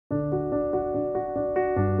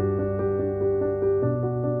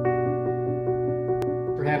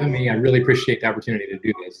having me. I really appreciate the opportunity to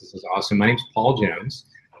do this. This is awesome. My name's Paul Jones,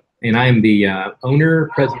 and I'm the owner,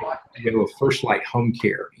 president, and CEO of FirstLight Home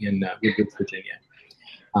Care in Woodbridge, Virginia.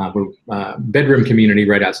 We're a bedroom community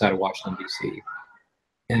right outside of Washington, D.C.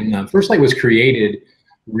 And FirstLight was created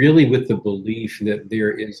really with the belief that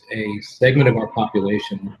there is a segment of our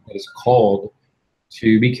population that is called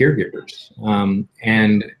to be caregivers,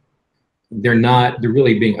 and they're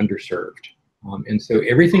really being underserved. And so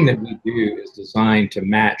everything that we do is designed to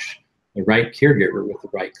match the right caregiver with the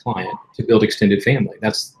right client to build extended family.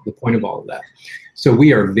 That's the point of all of that. So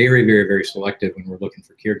we are very, very, very selective when we're looking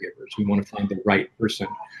for caregivers. We want to find the right person.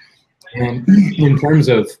 And in terms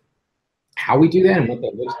of how we do that and what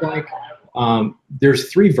that looks like,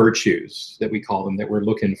 there's 3 virtues that we call them that we're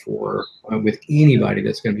looking for with anybody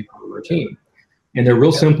that's going to be part of our team. And they're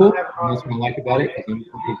real simple. And that's what I like about it, because I'm a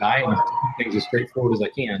simple guy and I keep things as straightforward as I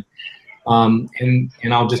can.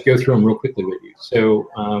 And I'll just go through them real quickly with you. So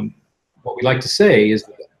what we like to say is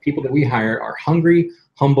that the people that we hire are hungry,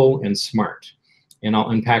 humble, and smart. And I'll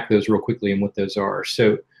unpack those real quickly and what those are.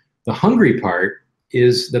 So the hungry part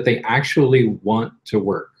is that they actually want to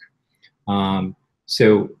work.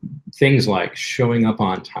 So things like showing up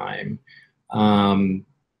on time,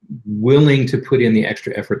 willing to put in the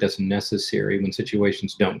extra effort that's necessary when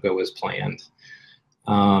situations don't go as planned.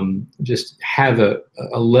 Just have a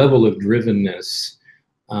level of drivenness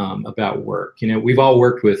about work. You know, we've all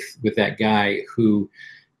worked with that guy who,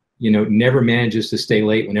 you know, never manages to stay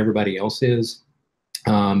late when everybody else is,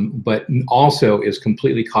 but also is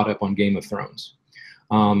completely caught up on Game of Thrones.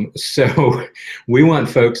 So we want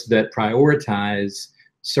folks that prioritize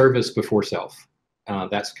service before self.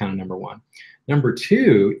 That's kind of number 1. Number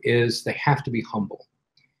 2 is they have to be humble.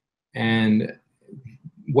 And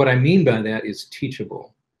what I mean by that is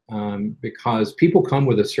teachable, because people come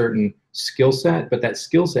with a certain skill set, but that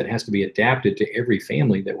skill set has to be adapted to every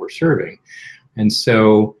family that we're serving. And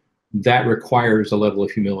so that requires a level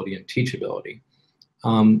of humility and teachability.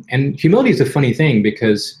 And humility is a funny thing,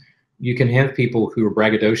 because you can have people who are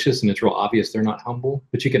braggadocious and it's real obvious they're not humble,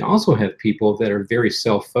 but you can also have people that are very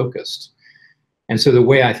self-focused. And so the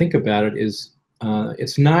way I think about it is,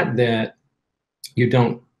 it's not that you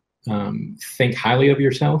don't think highly of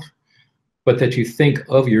yourself, but that you think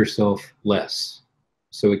of yourself less.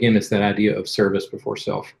 So again, it's that idea of service before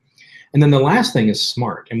self. And then the last thing is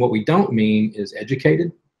smart. And what we don't mean is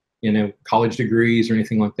educated, you know, college degrees or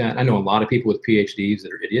anything like that. I know a lot of people with PhDs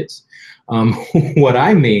that are idiots. What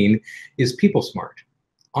I mean is people smart,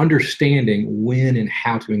 understanding when and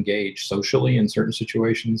how to engage socially in certain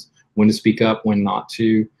situations, when to speak up, when not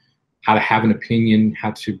to, how to have an opinion,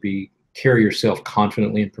 how to carry yourself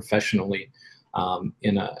confidently and professionally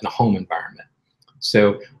in a home environment.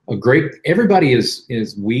 So everybody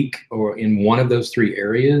is weak or in one of those 3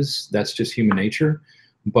 areas. That's just human nature.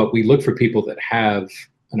 But we look for people that have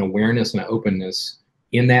an awareness and an openness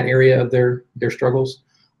in that area of their struggles,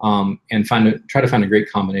 and try to find a great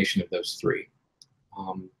combination of those 3.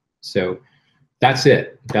 So that's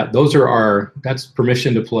it. That's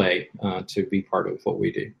permission to play, to be part of what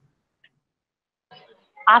we do.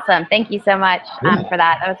 Awesome. Thank you so much for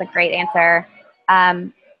that. That was a great answer.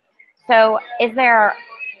 So is there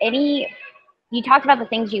you talked about the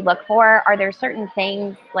things you look for. Are there certain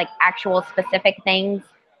things, like actual specific things,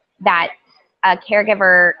 that a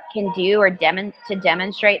caregiver can do or to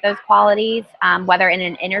demonstrate those qualities, whether in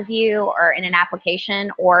an interview or in an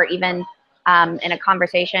application, or even in a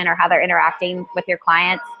conversation, or how they're interacting with your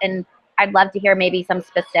clients? And I'd love to hear maybe some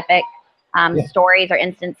specific stories or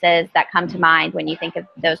instances that come to mind when you think of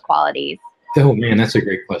those qualities. Oh man, that's a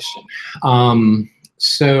great question.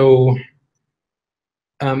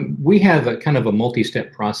 We have a kind of a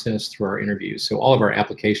multi-step process through our interviews. So all of our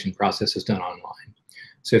application process is done online.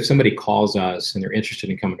 So if somebody calls us and they're interested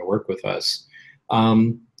in coming to work with us,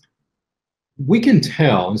 we can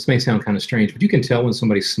tell, and this may sound kind of strange, but you can tell when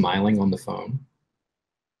somebody's smiling on the phone.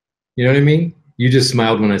 You know what I mean? You just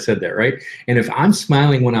smiled when I said that, right? And if I'm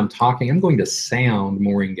smiling when I'm talking, I'm going to sound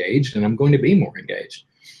more engaged and I'm going to be more engaged.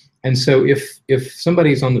 And so if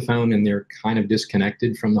somebody's on the phone and they're kind of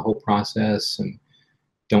disconnected from the whole process and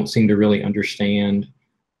don't seem to really understand,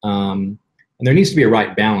 and there needs to be a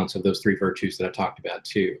right balance of those 3 virtues that I talked about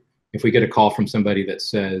too. If we get a call from somebody that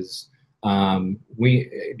says, do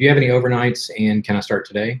you have any overnights and can I start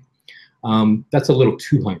today? That's a little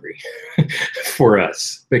too hungry for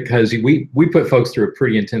us, because we put folks through a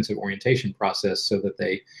pretty intensive orientation process so that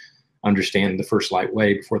they understand the FirstLight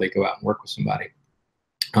way before they go out and work with somebody.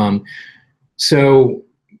 So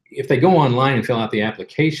if they go online and fill out the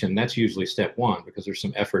application, that's usually step 1, because there's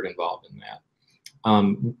some effort involved in that.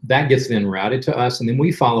 That gets then routed to us, and then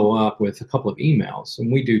we follow up with a couple of emails.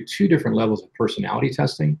 And we do 2 different levels of personality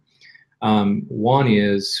testing. One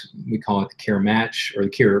is, we call it the Care Match, or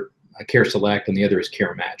the Care Select, and the other is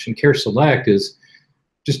Care Match. And Care Select is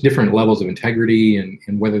just different levels of integrity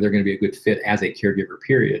and whether they're going to be a good fit as a caregiver,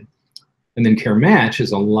 period. And then Care Match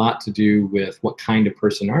is a lot to do with what kind of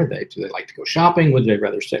person are they? Do they like to go shopping? Would they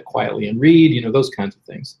rather sit quietly and read? You know, those kinds of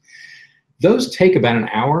things. Those take about an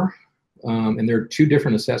hour, and there are 2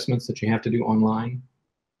 different assessments that you have to do online.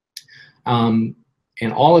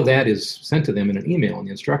 And all of that is sent to them in an email and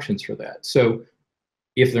the instructions for that. So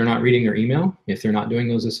if they're not reading their email, if they're not doing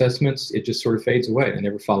those assessments, it just sort of fades away. They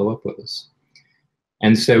never follow up with us.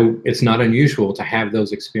 And so it's not unusual to have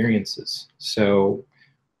those experiences. So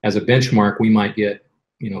as a benchmark, we might get,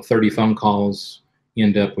 30 phone calls,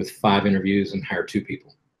 end up with 5 interviews, and hire 2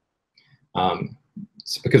 people.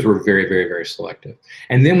 It's because we're very, very, very selective.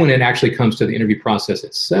 And then when it actually comes to the interview process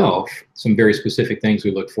itself, some very specific things we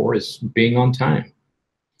look for is being on time,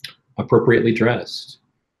 appropriately dressed,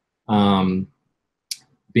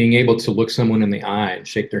 being able to look someone in the eye and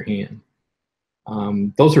shake their hand.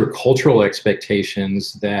 Those are cultural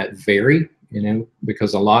expectations that vary,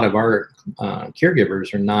 because a lot of our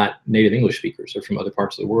caregivers are not native English speakers. They're from other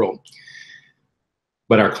parts of the world.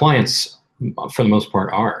 But our clients, for the most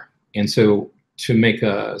part, are. And so to make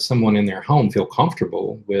someone in their home feel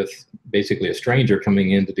comfortable with basically a stranger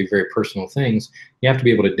coming in to do very personal things, you have to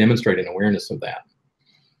be able to demonstrate an awareness of that.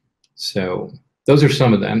 So those are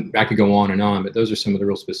some of them. I could go on, but those are some of the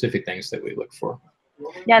real specific things that we look for.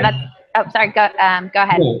 Yeah, sorry, go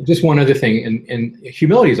ahead. Yeah, just one other thing, and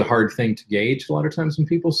humility is a hard thing to gauge a lot of times in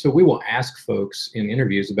people, so we will ask folks in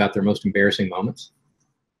interviews about their most embarrassing moments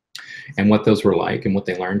and what those were like and what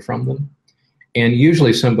they learned from them. And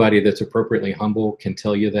usually somebody that's appropriately humble can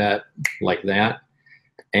tell you that like that,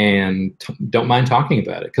 and don't mind talking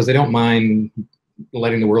about it, because they don't mind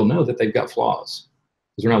letting the world know that they've got flaws,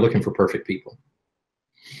 because we're not looking for perfect people.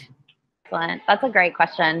 Excellent. That's a great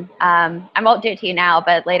question. I won't do it to you now,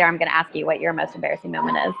 but later I'm going to ask you what your most embarrassing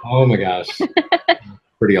moment is. Oh my gosh.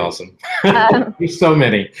 Pretty awesome. There's so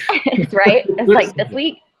many. Right? It's like this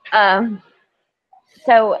week.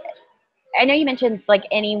 So I know you mentioned like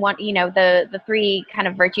anyone, the 3 kind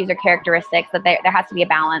of virtues or characteristics that there has to be a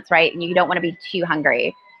balance, right? And you don't want to be too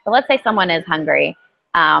hungry. But let's say someone is hungry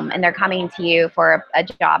and they're coming to you for a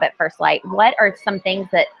job at FirstLight. What are some things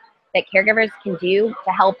that caregivers can do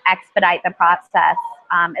to help expedite the process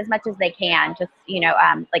as much as they can? Just,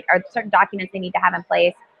 like, are there certain documents they need to have in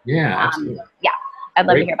place? Yeah, absolutely. Yeah, I'd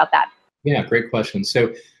love to hear about that. Yeah, great question.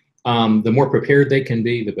 So the more prepared they can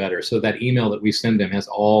be, the better. So that email that we send them has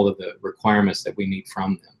all of the requirements that we need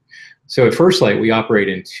from them. So at FirstLight, we operate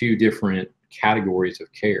in 2 different categories of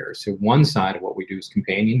care. So one side of what we do is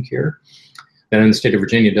companion care. That in the state of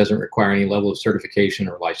Virginia doesn't require any level of certification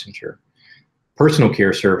or licensure. Personal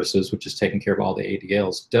care services, which is taking care of all the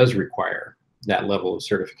ADLs, does require that level of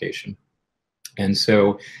certification. And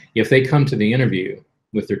so if they come to the interview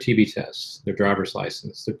with their TB tests, their driver's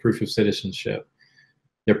license, their proof of citizenship,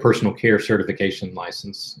 their personal care certification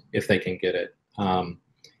license, if they can get it,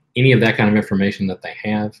 any of that kind of information that they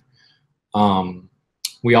have.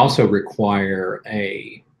 We also require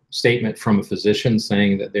a statement from a physician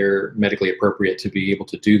saying that they're medically appropriate to be able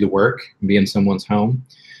to do the work and be in someone's home.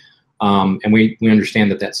 And we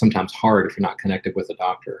understand that that's sometimes hard if you're not connected with a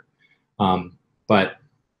doctor. But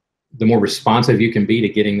the more responsive you can be to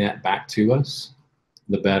getting that back to us,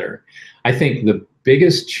 the better. I think the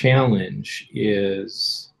biggest challenge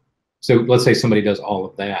is, so let's say somebody does all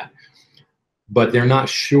of that, but they're not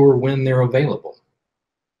sure when they're available,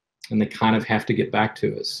 and they kind of have to get back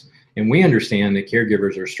to us. And we understand that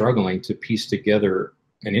caregivers are struggling to piece together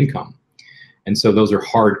an income. And so those are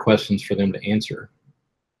hard questions for them to answer.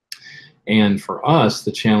 And for us,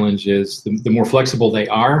 the challenge is the more flexible they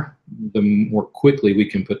are, the more quickly we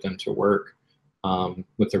can put them to work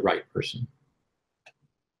with the right person.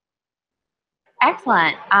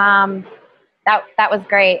 Excellent. That was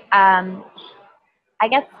great. I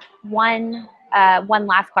guess one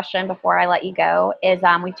last question before I let you go is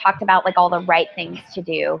we talked about like all the right things to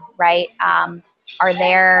do, right? Are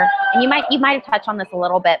there, and you might have touched on this a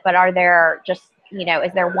little bit, but are there just,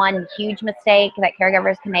 is there one huge mistake that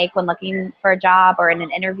caregivers can make when looking for a job or in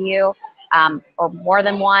an interview, or more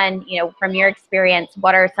than one? From your experience,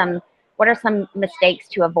 what are some mistakes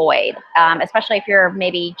to avoid, especially if you're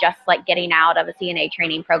maybe just like getting out of a CNA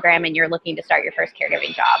training program and you're looking to start your first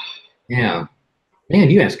caregiving job? Yeah, man,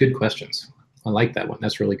 you ask good questions. I like that one.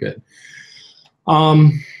 That's really good.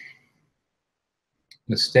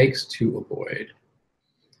 Mistakes to avoid.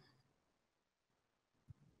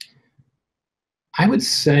 I would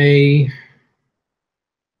say,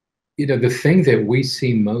 the thing that we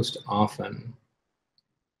see most often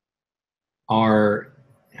are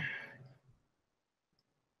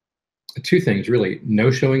two things, really.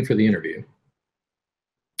 No showing for the interview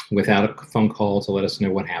without a phone call to let us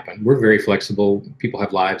know what happened. We're very flexible. People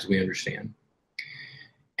have lives, we understand.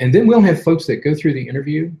 And then we'll have folks that go through the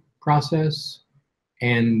interview process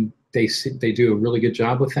and they do a really good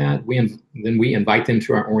job with that. Then we invite them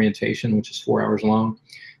to our orientation, which is 4 hours long.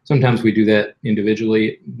 Sometimes we do that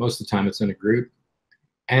individually. Most of the time it's in a group,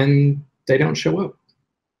 and they don't show up,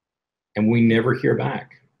 and we never hear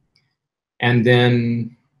back. And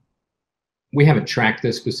then we haven't tracked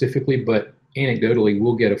this specifically, but anecdotally,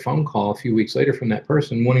 we'll get a phone call a few weeks later from that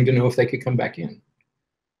person wanting to know if they could come back in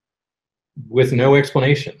with no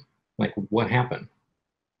explanation, like what happened.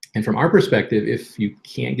 And from our perspective, if you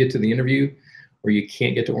can't get to the interview or you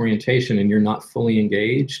can't get to orientation and you're not fully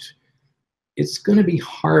engaged, it's going to be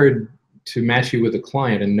hard to match you with a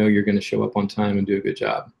client and know you're going to show up on time and do a good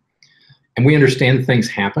job. And we understand things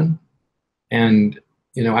happen. And,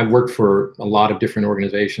 I've worked for a lot of different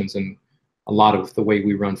organizations, and a lot of the way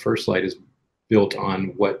we run FirstLight is built on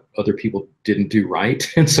what other people didn't do right.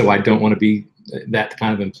 And so I don't want to be that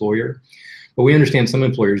kind of employer. But we understand some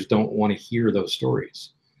employers don't want to hear those stories.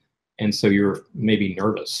 And so you're maybe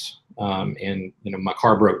nervous. And, my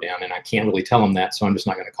car broke down and I can't really tell them that, so I'm just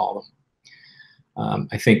not going to call them.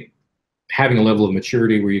 I think having a level of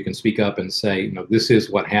maturity where you can speak up and say, this is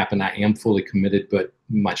what happened. I am fully committed, but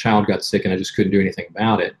my child got sick and I just couldn't do anything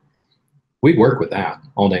about it. We work with that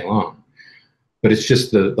all day long. But it's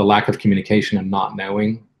just the lack of communication and not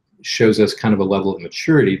knowing shows us kind of a level of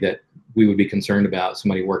maturity that we would be concerned about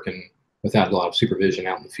somebody working without a lot of supervision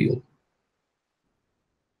out in the field.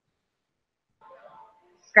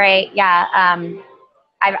 Great. Yeah.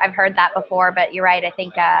 I've heard that before, but you're right. I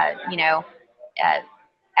think,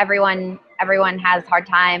 everyone has hard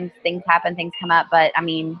times, things happen, things come up, but I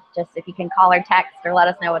mean, just if you can call or text or let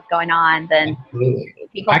us know what's going on, then Absolutely.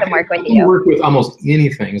 people can work with you. I can work with almost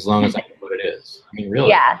anything as long as I know what it is. I mean, really.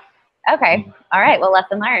 Yeah. Okay. All right. Well,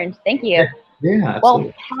 lesson learned. Thank you. Yeah,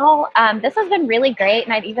 absolutely. Well, Paul, this has been really great,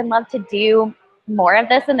 and I'd even love to do more of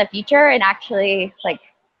this in the future and actually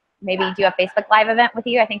maybe do a Facebook Live event with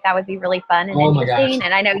you. I think that would be really fun and interesting. Gosh.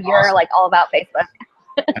 And I know you're all about Facebook.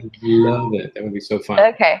 I love it. That would be so fun.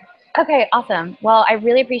 Okay, awesome. Well, I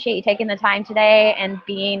really appreciate you taking the time today and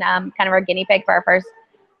being kind of our guinea pig for our first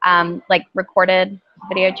recorded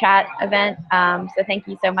video chat event. So thank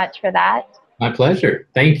you so much for that. My pleasure.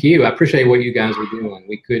 Thank you. I appreciate what you guys are doing.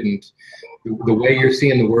 We couldn't, the way you're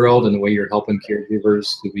seeing the world and the way you're helping caregivers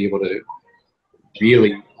to be able to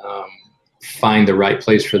really find the right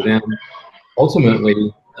place for them,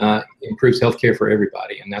 ultimately improves healthcare for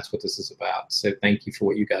everybody. And that's what this is about. So thank you for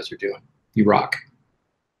what you guys are doing. You rock.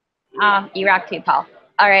 You rock too, Paul.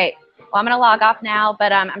 All right. Well, I'm going to log off now,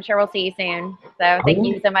 but I'm sure we'll see you soon. So thank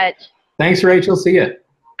you so much. Thanks, Rachel. See you.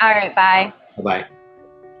 All right. Bye. Bye-bye.